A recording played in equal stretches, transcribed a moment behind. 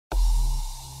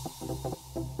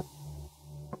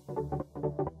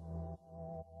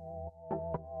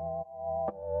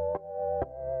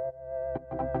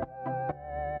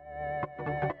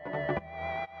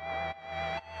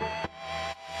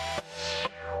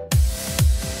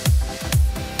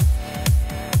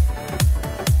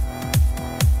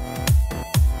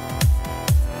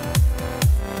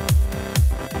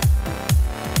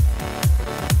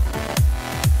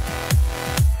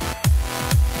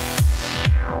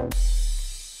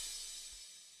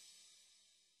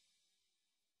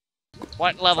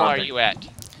What level are you at?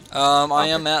 I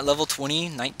am at level 20,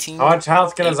 19. How much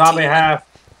health can a zombie have?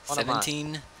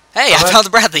 17. Hey, I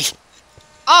found Bradley.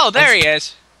 Oh, there he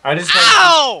is. I just.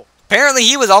 Ow! Apparently,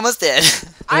 he was almost dead.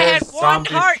 I had one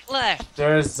heart left.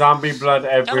 There's zombie blood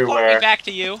everywhere. Teleport me back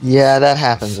to you. Yeah, that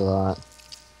happens a lot.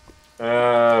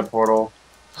 Portal.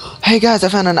 Hey guys, I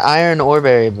found an iron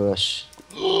oreberry bush.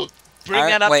 Bring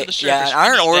that up to the surface. Yeah, an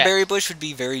iron oreberry bush would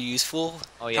be very useful.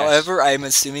 Oh, yes. However, I'm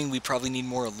assuming we probably need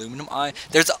more aluminum.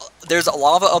 There's a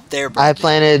lava up there. Bro. I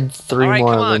planted 3 more come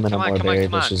on, aluminum oreberry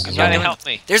bushes. You gotta help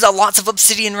me. There's lots of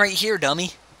obsidian right here,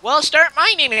 dummy. Well, start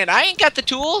mining it. I ain't got the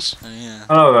tools. Oh, yeah.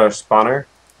 Hello there, spawner.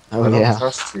 Oh, I don't yeah.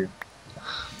 trust you.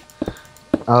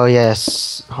 Oh,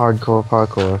 yes. Hardcore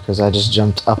parkour, because I just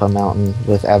jumped up a mountain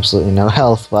with absolutely no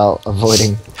health while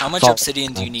avoiding... How much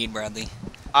obsidian do you need, Bradley?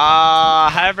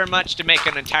 However much to make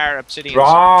an entire obsidian.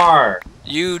 Roar!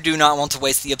 You do not want to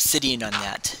waste the obsidian on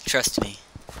that. Trust me.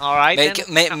 All right. Make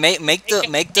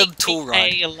the tool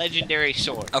rod a legendary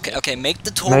sword. Okay. Make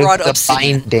the tool rod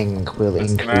obsidian. The binding will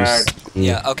increase.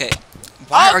 Yeah. Okay.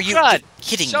 Why are you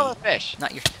kidding me? Silverfish.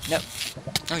 Not your. No.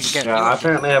 No, you're getting. Yeah, I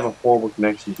apparently have a horrible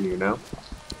connection to you now.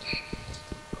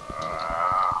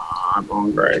 I'm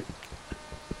hungry.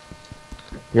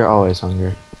 You're always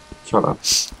hungry. Shut up.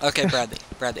 Okay, Bradley.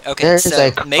 Okay,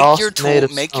 so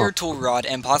make your tool rod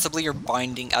and possibly your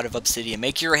binding out of obsidian.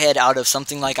 Make your head out of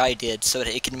something like I did, so that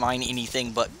it can mine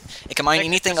anything. But it can mine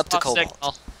anything up to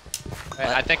cobalt.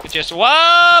 I think it just.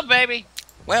 Whoa, baby.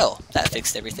 Well, that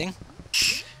fixed everything.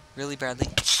 Really, Bradley?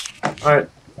 Alright.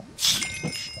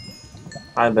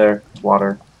 Hi there,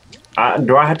 water.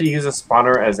 Do I have to use a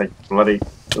spawner as a bloody...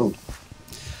 Ooh.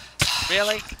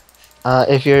 Really?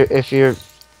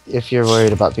 If you're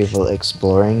worried about people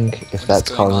exploring, if that's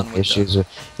causing issues with...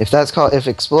 If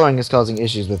exploring is causing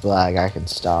issues with lag, I can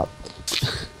stop.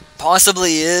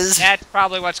 Possibly is. That's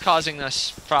probably what's causing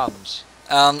us problems.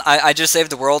 I just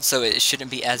saved the world, so it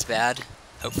shouldn't be as bad.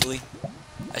 Hopefully.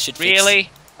 I should Really?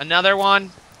 Another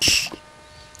one?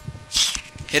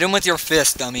 Hit him with your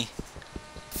fist, dummy.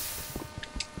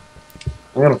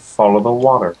 I'm gonna follow the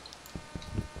water.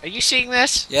 Are you seeing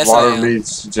this? Yes, water I am.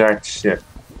 means jack shit.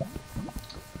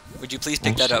 Would you please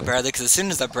pick that up, Bradley? Because as soon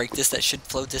as I break this, that should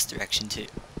flow this direction too.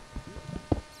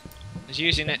 I was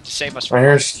using it to save us from... I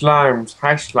hear slimes.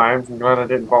 Hi, slimes. I'm glad I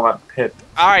didn't fall that pit.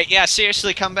 Alright, yeah,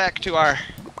 seriously, come back to our...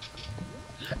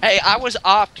 Hey, I was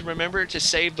off to remember to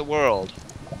save the world.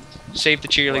 Save the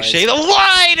cheerleaders.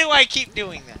 Why do I keep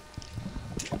doing that?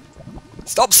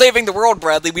 Stop saving the world,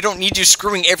 Bradley. We don't need you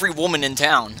screwing every woman in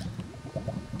town.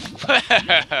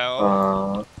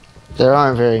 There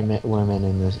aren't very many women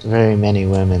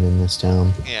in this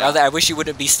town. Yeah. Bradley, I wish you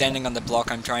wouldn't be standing on the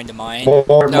block I'm trying to mine. No,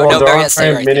 Barry,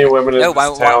 right many there. women in No,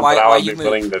 this town, but I would be you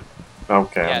willing to...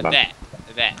 Okay, yeah, I'm done.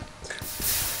 that.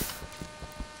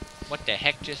 What the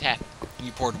heck just happened?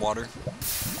 You poured water.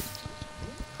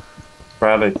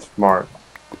 Bradley's smart.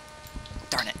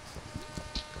 Darn it.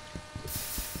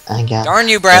 Darn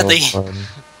you, Bradley.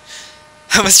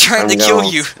 I was trying to kill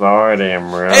you.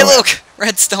 Really. Hey, look!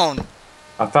 Redstone.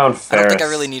 I found ferrous. I don't think I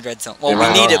really need redstone. Well,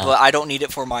 we need it, but I don't need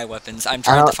it for my weapons. I'm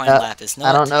trying to find lapis.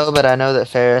 I don't know, but I know that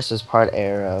ferrous is part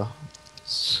arrow.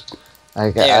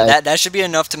 That should be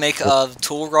enough to make a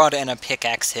tool rod and a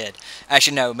pickaxe head.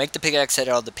 Actually, no. Make the pickaxe head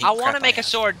out of the pink. I want to make a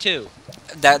sword too.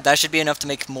 That should be enough to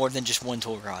make more than just one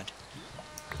tool rod.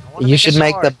 You should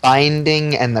make the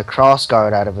binding and the cross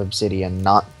guard out of obsidian,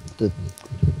 not the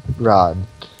rod.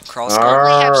 Cross guard.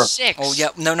 I only have 6. Oh yeah,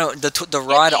 no. The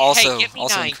rod also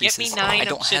increases. Get me 9 I don't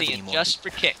have obsidian any more. just for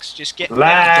kicks. Just get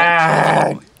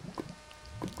lag.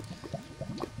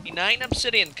 9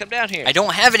 obsidian. Come down here. I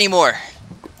don't have any more.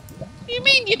 What do you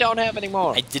mean you don't have any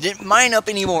more? I didn't mine up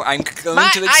anymore. I'm going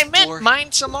to explore. I meant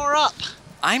mine some more up.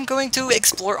 I'm going to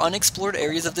explore unexplored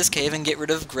areas of this cave and get rid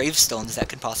of gravestones that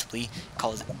could possibly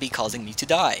be causing me to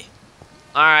die.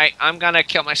 Alright, I'm gonna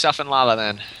kill myself in lava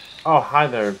then. Oh, hi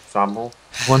there, Zombo.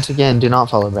 Once again, do not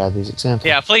follow Bradley's example.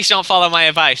 Yeah, please don't follow my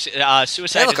advice.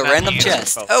 Suicide Hey, look, is a not random the answer,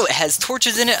 chest. folks. Oh, it has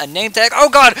torches in it, a name tag. Oh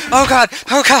god! Oh god!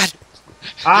 Oh god!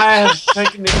 I have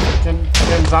taken it.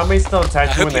 Can zombies still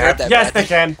attack you when they have... Yes, they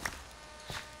can.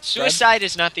 Suicide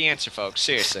is not the answer, folks.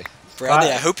 Seriously.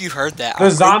 Bradley, I hope you heard that. The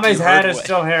zombie's head is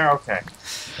still here. Okay.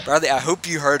 Bradley, I hope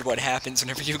you heard what happens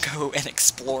whenever you go and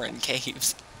explore in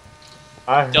caves.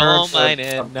 I heard Don't mine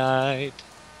at night.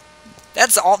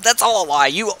 That's all a lie.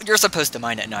 You're supposed to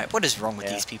mine at night. What is wrong with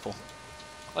these people?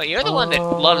 Well, you're the one that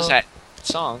loves that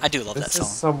song. I do love that song.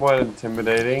 This is somewhat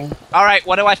intimidating. Alright,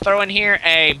 what do I throw in here?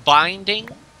 A binding,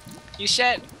 you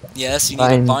said? Yes, you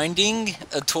need a binding,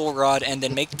 a tool rod, and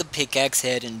then make the pickaxe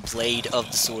head and blade of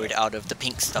the sword out of the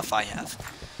pink stuff I have.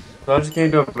 So I just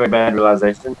came to a bad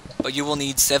realization. But you will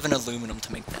need 7 aluminum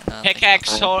to make that.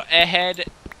 Pickaxe head,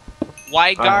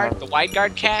 wide guard, the wide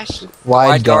guard cast?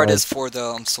 Wide guard is for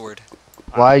the sword.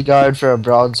 Wide guard for a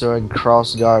broadsword,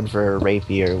 cross guard for a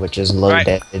rapier, which is low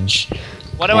damage.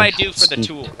 What do I do for the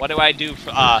tool? What do I do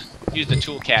for use the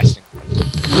tool casting?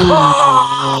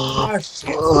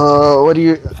 What do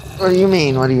you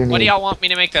mean? What do you need? What do y'all want me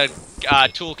to make the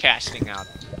tool casting out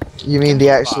of? You mean the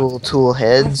actual tool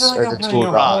heads or the tool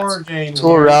rods?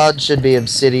 Tool rod should be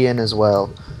obsidian as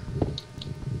well.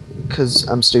 Cause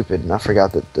I'm stupid and I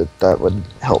forgot that would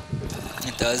help.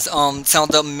 It does. So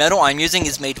the metal I'm using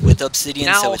is made with obsidian.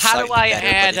 Now, so it's how do I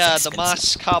better, add the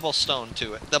moss cobblestone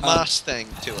to it? The moss thing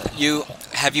to it.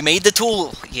 Have you made the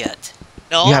tool yet?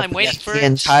 No, I'm waiting for the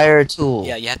entire tool.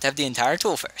 Yeah, you have to have the entire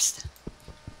tool first.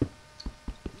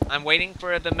 I'm waiting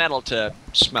for the metal to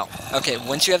smelt. Okay,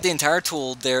 once you have the entire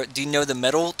tool, do you know the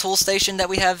metal tool station that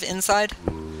we have inside?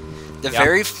 The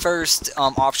very first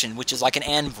option, which is like an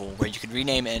anvil, where you could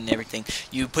rename it and everything.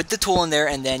 You put the tool in there,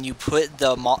 and then you put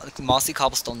the mossy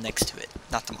cobblestone next to it.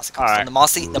 Not the mossy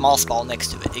cobblestone, the moss ball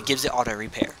next to it. It gives it auto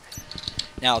repair.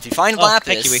 Now, if you find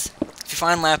lapis,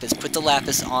 put the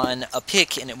lapis on a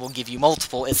pick, and it will give you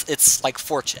multiple. It's like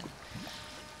fortune.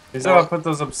 Is that I put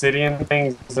those obsidian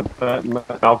things?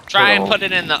 Try and put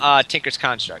it in the Tinker's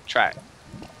Construct. Try it.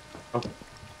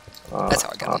 That's how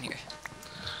I got in here.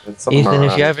 Ethan,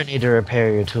 if you ever need to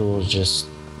repair your tools, just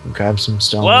grab some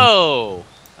stone. Whoa!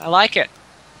 I like it.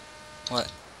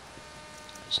 What?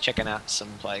 Just checking out some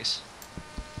place.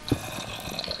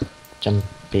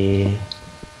 Jumpy.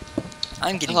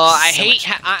 I'm getting. Oh, I hate.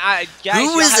 Guys,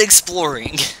 who is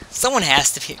exploring? Someone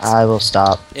has to be. I will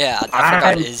stop. Yeah, I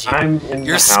forgot it is you.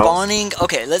 You're spawning.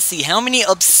 Okay, let's see. How many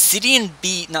oblivion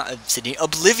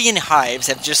hives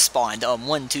have just spawned?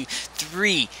 1, 2,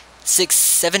 3, 6,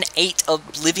 7, 8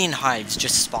 oblivion hives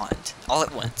just spawned all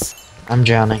at once. I'm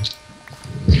drowning.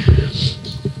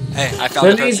 Hey, I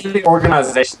found the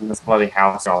organization in this bloody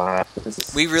house all have.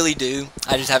 We really do.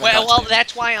 I just haven't. Well,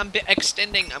 that's why I'm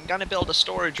extending. I'm gonna build a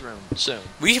storage room soon.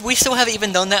 We still haven't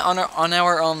even done that on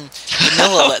our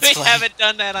vanilla Let's Play. We haven't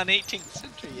done that on 18th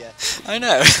Century yet. I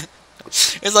know.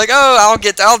 It's like, oh,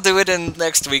 I'll do it in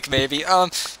next week maybe.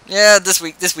 Yeah, this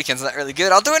weekend's not really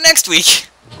good. I'll do it next week.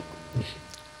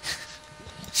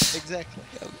 Exactly.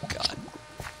 Oh God.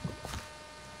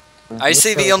 I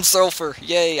see the sulfur.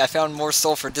 Yay! I found more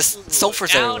sulfur.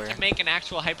 Sulfur's everywhere. Now to make an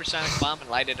actual hypersonic bomb and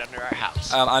light it under our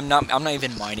house. I'm not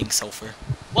even mining sulfur.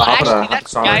 Well, actually,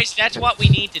 that's what we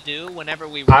need to do whenever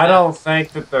we. I don't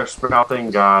think that they're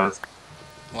smelting, guys.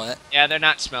 What? Yeah, they're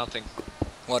not smelting.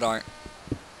 What aren't?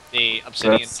 The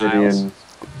obsidian tiles.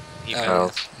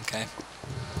 Oh, okay.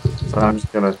 So I'm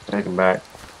just gonna take them back.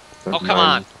 Oh, come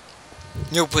on.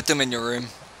 You'll put them in your room.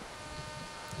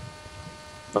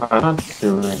 I'm not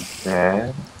doing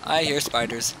that. I hear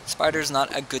spiders. Spiders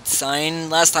not a good sign.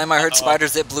 Last time I heard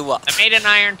spiders, it blew up. I made an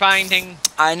iron binding.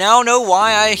 I now know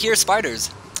why I hear spiders.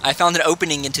 I found an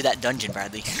opening into that dungeon,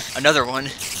 Bradley. Another one.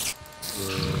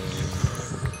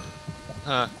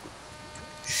 Huh.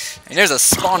 And there's a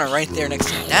spawner right there next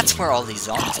to me. That's where all these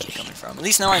zombies keep coming from. At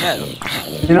least now I know.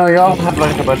 You know, y'all have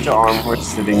like a bunch of armor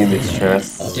sitting in these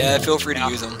chests. Yeah, feel free to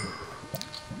use them.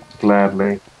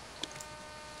 Gladly.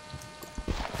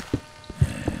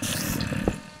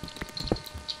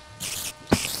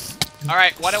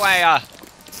 Alright, what do I,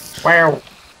 Wow.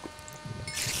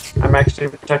 I'm actually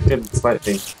protected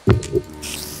slightly.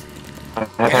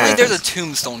 Apparently there's a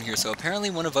tombstone here, so apparently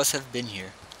one of us have been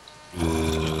here.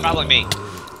 Probably me.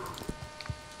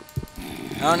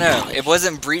 I don't know. It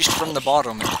wasn't breached from the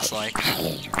bottom, it looks like.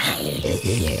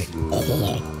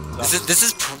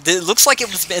 It looks like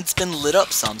it's been lit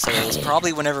up some, so it was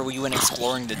probably whenever we went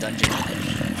exploring the dungeon.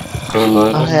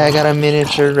 Oh, hey, I got a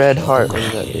miniature red heart. What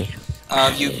does that do?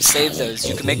 You save those.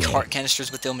 You can make heart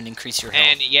canisters with them and increase your health.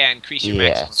 And, yeah, increase your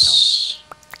maximum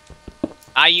health.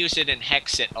 I use it and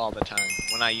hex it all the time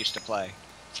when I used to play.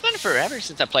 It's been forever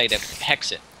since I played it.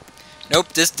 Hex it. Nope,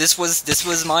 this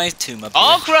was my tomb up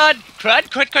Oh, here. crud.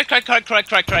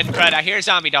 I hear a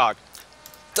zombie dog.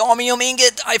 Tommy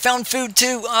ingot, I found food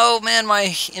too. Oh man,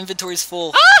 my inventory's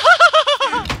full.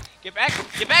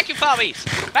 Floppies!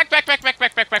 Back.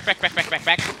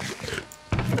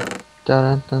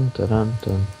 Dun dun dun dun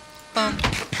dun.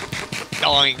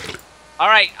 Going.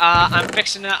 Alright, I'm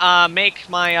fixing to make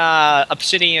my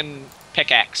obsidian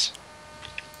pickaxe.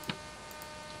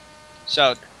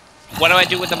 So, what do I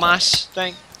do with the moss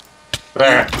thing?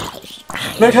 There.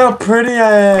 Look how pretty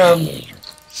I am.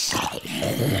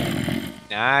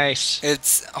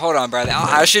 Nice. Hold on, brother.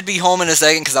 I should be home in a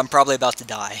second because I'm probably about to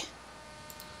die.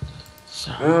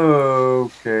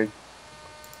 Okay.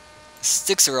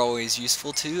 Sticks are always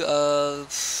useful too.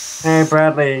 Hey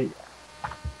Bradley,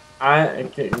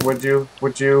 would you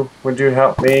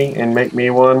help me and make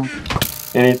me one?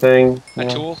 Anything? A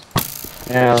tool?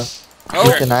 Yeah.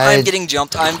 Oh, I'm getting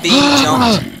jumped. I'm being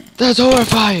jumped. That's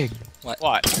horrifying.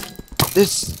 What?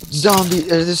 This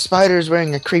this spider is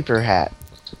wearing a creeper hat.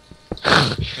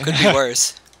 Could be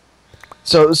worse.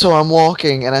 So I'm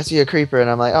walking and I see a creeper and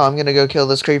I'm like, oh, I'm gonna go kill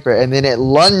this creeper, and then it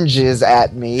lunges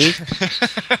at me.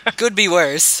 Could be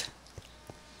worse.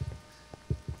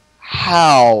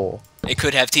 How? It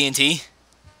could have TNT.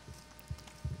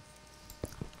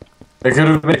 It could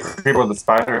have been a creeper with a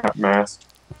spider mask.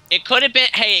 It could have been.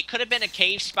 Hey, it could have been a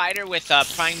cave spider with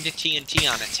primed TNT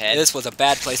on its head. This was a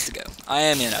bad place to go. I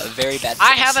am in a very bad place.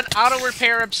 I have an auto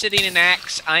repair obsidian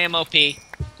axe. I am OP.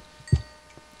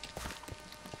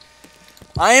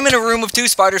 I am in a room with 2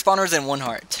 spider spawners and 1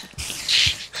 heart.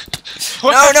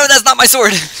 No, that's not my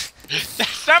sword.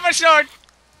 That's not my sword.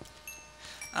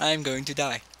 I'm going to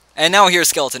die. And now I hear a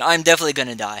skeleton. I'm definitely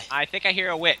gonna die. I think I hear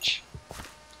a witch.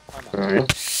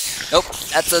 Nope,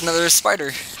 that's another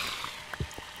spider.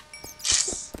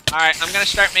 Alright, I'm gonna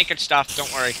start making stuff,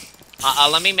 don't worry.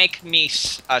 Let me make me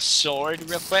a sword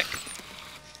real quick.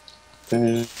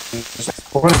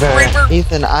 What is that?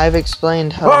 Ethan, I've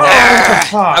explained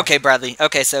how. Okay, Bradley.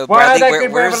 Okay, so Why Bradley,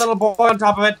 did that have a little boy on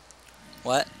top of it?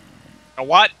 What? A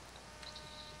what?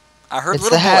 I heard It's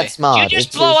little the boy. hats mod. Did you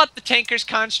just blow up the Tinker's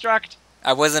construct?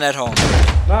 I wasn't at home.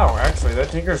 No, actually, that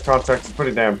Tinker's contract is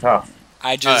pretty damn tough.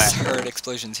 I just heard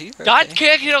explosions here. God,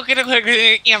 Okay.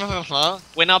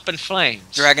 went up in flames.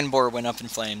 Dragon boar went up in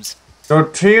flames. So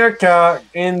Tirka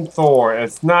in Thor,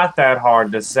 it's not that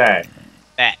hard to say.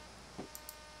 That.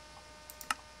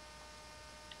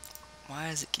 Why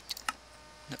does it keep...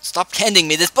 No, stop handing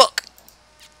me this book!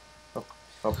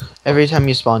 Every time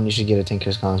you spawn, you should get a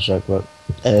Tinker's Construct book.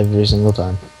 Every single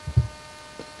time.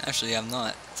 Actually, I'm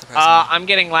not. Surprisingly. I'm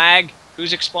getting lag.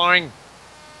 Who's exploring?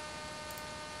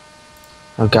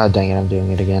 Oh god dang it, I'm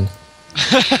doing it again.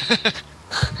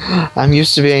 I'm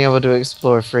used to being able to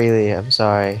explore freely, I'm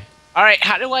sorry. Alright,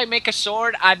 how do I make a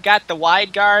sword? I've got the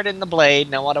wide guard and the blade.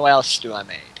 Now what else do I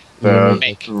make? The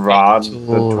Make rod, the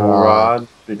tool tool rod,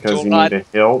 because Tool you rod. need a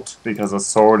hilt, because a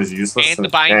sword is useless And the you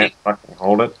binding. can't fucking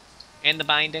hold it. And the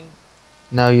binding?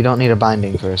 No, you don't need a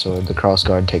binding for a sword. The cross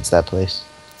guard takes that place.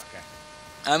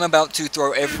 I'm about to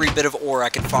throw every bit of ore I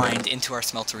can find into our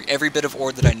smeltery. Every bit of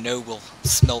ore that I know will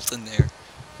smelt in there.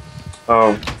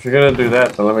 Oh, if you're gonna do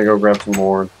that, then let me go grab some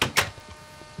more.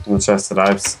 In the chest that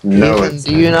I know Ethan, it's...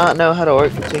 do you not know how to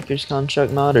work the Tinker's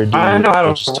Construct mod, or do I you know how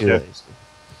to just work too it. lazy?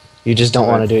 You just don't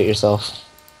want to do it yourself.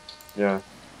 Yeah.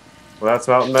 Well, that's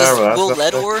out there.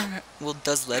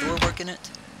 Does lead ore work in it?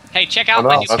 Hey, check Oh, out no,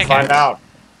 my new let's pickaxe. find out.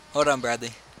 Hold on,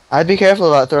 Bradley. I'd be careful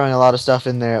about throwing a lot of stuff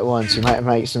in there at once. You might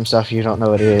make some stuff you don't know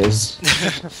what it is.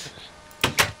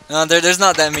 There's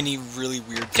not that many really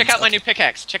weird things. Check out my new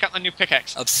pickaxe. Check out my new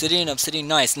pickaxe. Obsidian,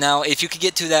 nice. Now, if you could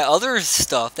get to that other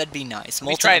stuff, that'd be nice. Let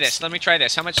me try this. Let me try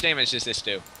this. How much damage does this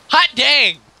do? Hot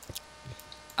dang!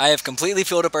 I have completely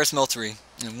filled up our smeltery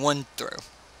in one throw.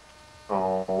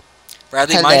 Oh.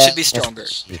 Bradley, mine should be stronger.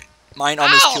 Mine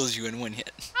almost kills you in one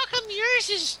hit. How come yours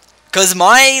is... Because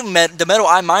the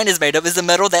metal mine is made of is the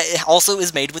metal that also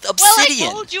is made with obsidian. Well,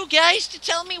 I told you guys to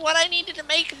tell me what I needed to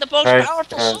make the most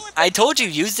powerful sword. I told you,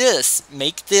 use this.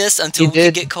 Make this until we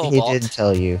can get cobalt. He did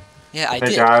tell you. Yeah, I Hey,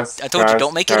 did. guys, I told you,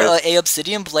 don't make it a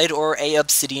obsidian blade or a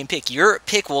obsidian pick. Your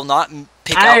pick will not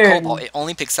pick out cobalt. It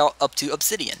only picks out up to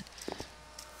obsidian.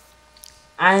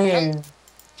 Iron.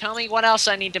 Tell me what else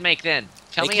I need to make then.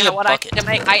 Tell Make me me a what I bucket. need to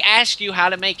make. I asked you how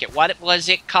to make it. What was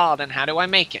it called and how do I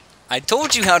make it? I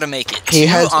told you how to make it. He 2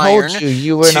 has iron, told you.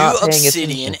 You were 2 not paying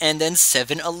obsidian, attention. and then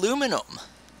 7 aluminum.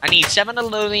 I need 7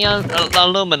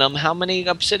 aluminum. How many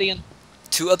obsidian?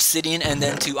 2 obsidian and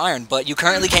then 2 iron. But you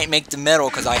currently can't make the metal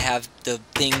because I have the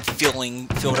thing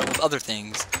filled up with other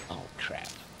things. Oh crap!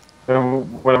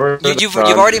 You've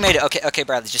already made it. Okay,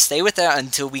 Bradley. Just stay with that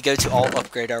until we go to all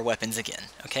upgrade our weapons again.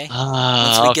 Okay?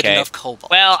 Once we get enough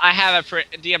cobalt. Well, I have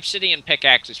the obsidian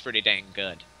pickaxe is pretty dang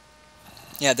good.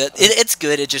 Yeah, it's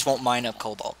good. It just won't mine up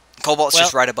cobalt. Cobalt's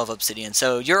just right above obsidian,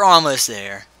 so you're almost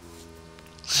there.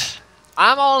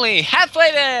 I'm only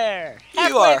halfway there.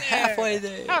 You are halfway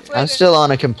there. I'm still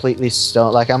on a completely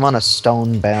stone. Like I'm on a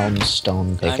stone-bound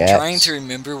stone pickaxe. I'm trying to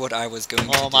remember what I was going to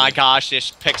do. Oh my gosh,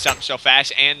 this picks up so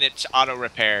fast, and it's auto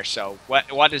repair. So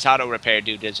what does auto repair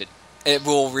do? Does it? It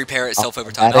will repair itself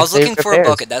over time. I was looking for a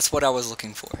bucket. That's what I was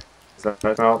looking for. Does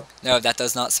that smelt? No, that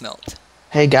does not smelt.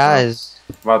 Hey guys.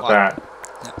 How about that?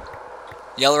 No.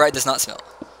 Yellowite does not smelt.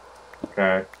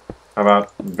 Okay. How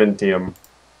about Ventium?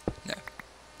 No.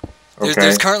 Okay.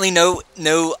 There's currently no I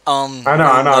know. I'm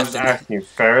just asking you.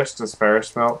 Ferrous? Does ferrous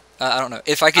smelt? I don't know.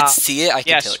 If I could see it, I could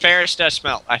tell you. Yes, ferrous does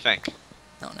smelt, I think.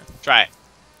 I don't know. Try it.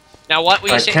 Now, what were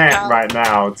you saying? I can't right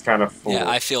now. It's kind of full. Yeah,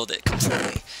 I filled it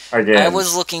completely. Again. I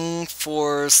was looking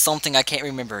for something I can't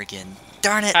remember again.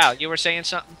 Darn it! Kyle, you were saying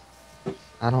something?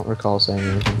 I don't recall saying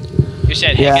anything. You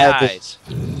said, hey guys.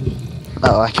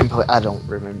 Oh, I don't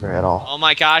remember at all. Oh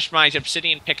my gosh, my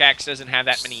obsidian pickaxe doesn't have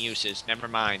that many uses. Never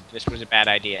mind. This was a bad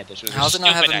idea. This was How does it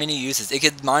not have many uses? It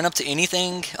could mine up to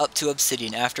anything up to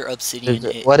obsidian. After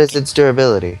obsidian, what is its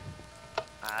durability?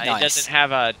 Nice. It doesn't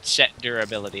have a set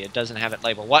durability. It doesn't have it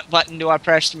labeled. What button do I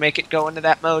press to make it go into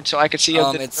that mode so I can see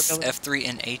it's F3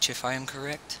 and H if I am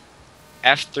correct.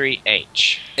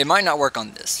 F3H. It might not work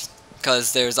on this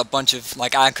because there's a bunch of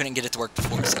I couldn't get it to work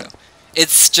before, so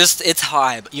it's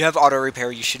high. But you have auto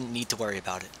repair. You shouldn't need to worry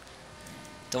about it.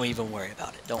 Don't even worry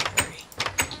about it. Don't worry.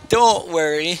 Don't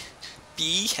worry.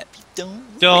 Be happy.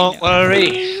 Don't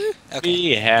worry. Okay.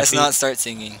 Be happy. Let's not start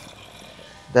singing.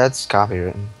 That's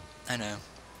copywritten. I know.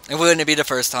 It wouldn't be the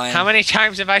first time. How many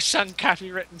times have I sung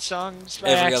copywritten songs?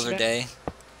 Every other day.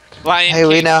 Hey,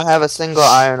 we now have a single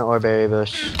iron ore berry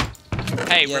bush.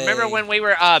 Hey, Yay. remember when we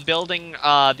were building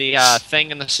the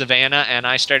thing in the savannah and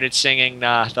I started singing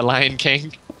The Lion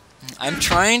King? I'm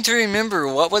trying to remember.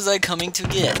 What was I coming to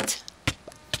get?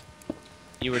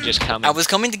 You were just coming. I was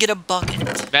coming to get a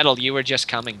bucket. Metal, you were just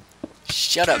coming.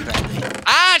 Shut up, Bradley.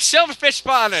 Ah, silverfish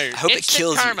spawner! Hope it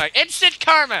kills karma. you. Instant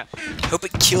karma! Hope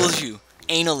it kills you.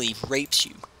 Anally rapes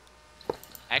you.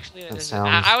 Actually, it doesn't.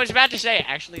 I was about to say,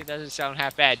 actually, it doesn't sound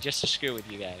half bad, just to screw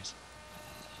with you guys.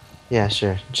 Yeah,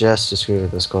 sure. Just to screw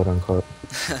with us, quote unquote.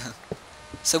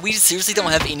 So we seriously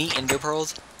don't have any ender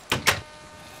pearls?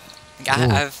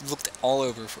 I've looked all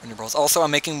over for ender pearls. Also,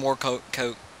 I'm making more coal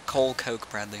coke,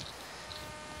 Bradley.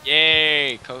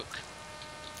 Yay, coke.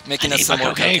 Making us some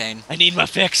more cocaine. I need my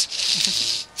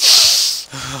fix.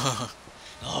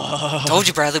 Told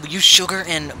you, Bradley, we use sugar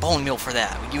and bone meal for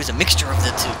that. We use a mixture of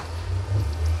the two.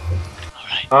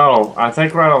 Alright. Oh, I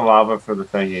think we're out of lava for the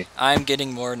thingy. I'm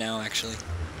getting more now, actually.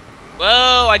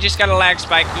 Whoa, I just got a lag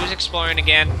spike. Who's exploring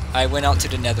again? I went out to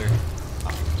the nether.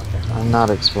 I'm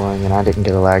not exploring, and I didn't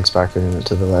get a lag spike when we went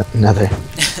to the nether.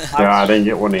 Yeah, I didn't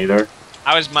get one either.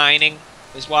 I was mining,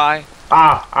 is why.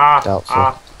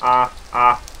 Doubtful.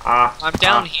 I'm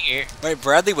down here. Wait,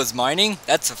 Bradley was mining?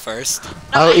 That's a first. No,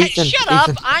 Oh, hey, Ethan, shut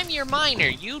Ethan. up! I'm your miner.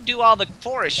 You do all the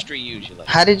forestry usually.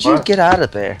 How did you What? get out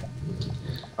of there?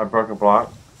 I broke a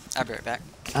block. I'll be right back.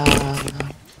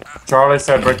 Charlie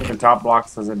said breaking the top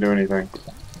blocks doesn't do anything.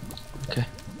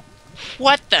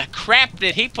 What the crap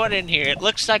did he put in here? It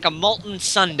looks like a molten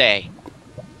sundae.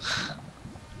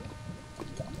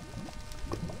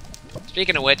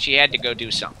 Speaking of which, he had to go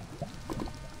do something.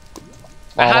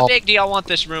 Now, how big do y'all want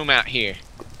this room out here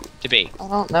to be? I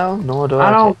don't know, nor do I.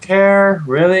 I don't care,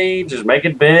 really. Just make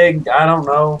it big. I don't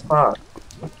know. Fuck.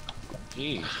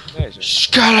 Jeez, you guys are...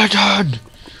 Skeleton!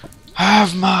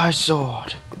 Have my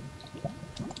sword.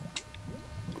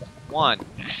 1,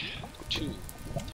 2,